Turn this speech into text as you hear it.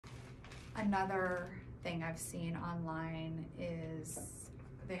Another thing I've seen online is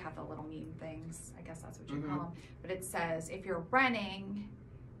they have the little meme things. I guess that's what you call them. But it says if you're renting,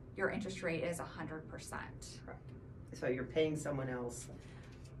 your interest rate is 100%. Correct. So you're paying someone else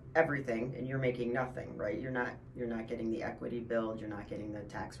everything, and you're making nothing, right? You're not getting the equity build. You're not getting the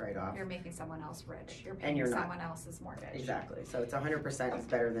tax write-off. You're making someone else rich. You're paying someone else's mortgage. Exactly. So it's 100% is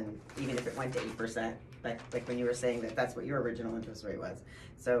better than even if it went to 8%. Like when you were saying that's what your original interest rate was.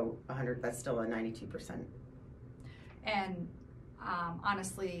 So 100. That's still a 92%. And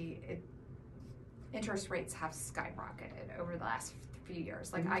honestly, interest rates have skyrocketed over the last few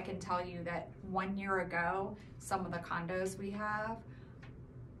years. Like I can tell you that 1 year ago, some of the condos we have,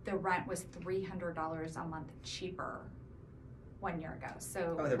 the rent was $300 a month cheaper 1 year ago.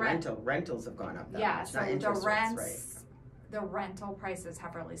 So the rentals have gone up. Yeah, much, so not interest rates, right. The rental prices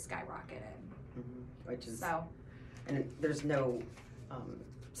have really skyrocketed. Which is and there's no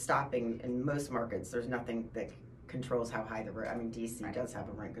stopping in most markets. There's nothing that controls how high the rent. I mean, DC does have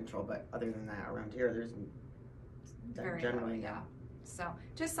a rent control, but other than that, around here, there's very generally low, yeah. So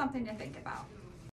just something to think about.